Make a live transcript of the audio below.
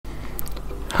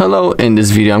Hello, in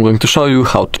this video I'm going to show you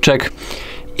how to check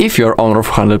if your Honor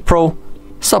 400 Pro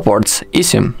supports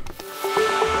eSIM.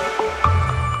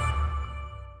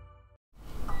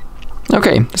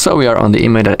 Okay, so we are on the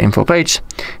IMEI.info page.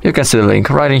 You can see the link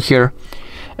right in here.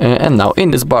 And now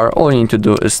in this bar, all you need to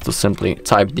do is to simply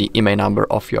type the IMEI number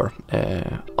of your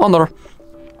Honor.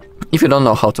 If you don't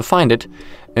know how to find it,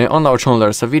 on our channel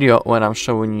there's a video when I'm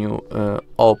showing you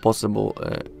all possible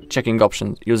checking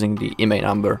options using the IMEI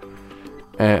number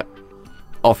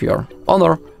of your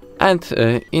Honor, and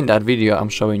in that video I'm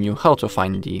showing you how to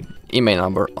find the IMEI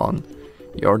number on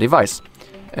your device.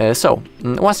 So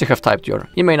once you have typed your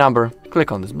IMEI number,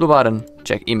 click on this blue button,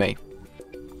 check IMEI.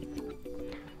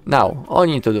 Now all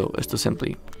you need to do is to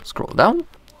simply scroll down.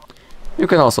 You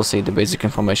can also see the basic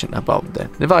information about the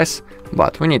device,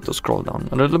 but we need to scroll down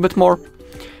a little bit more.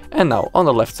 And now on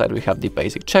the left side we have the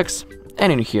basic checks,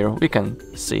 and in here we can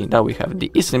see that we have the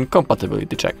eSIM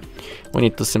compatibility check. We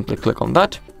need to simply click on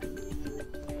that.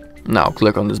 Now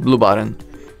click on this blue button,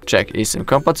 check eSIM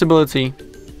compatibility.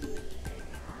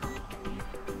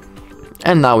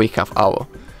 And now we have our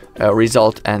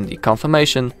result and the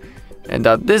confirmation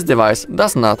that this device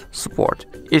does not support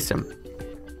eSIM.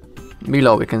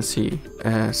 Below we can see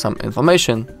some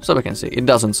information, so we can see it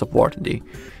doesn't support the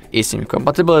eSIM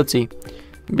compatibility.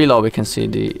 Below we can see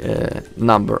the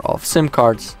number of SIM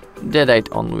cards, the date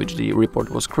on which the report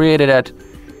was created at.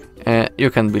 You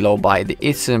can below buy the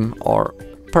eSIM or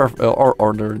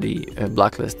order the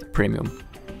blacklist premium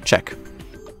check.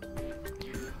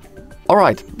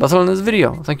 Alright, that's all in this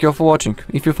video. Thank you all for watching.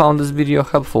 If you found this video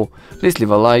helpful, please leave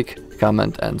a like,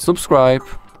 comment and subscribe.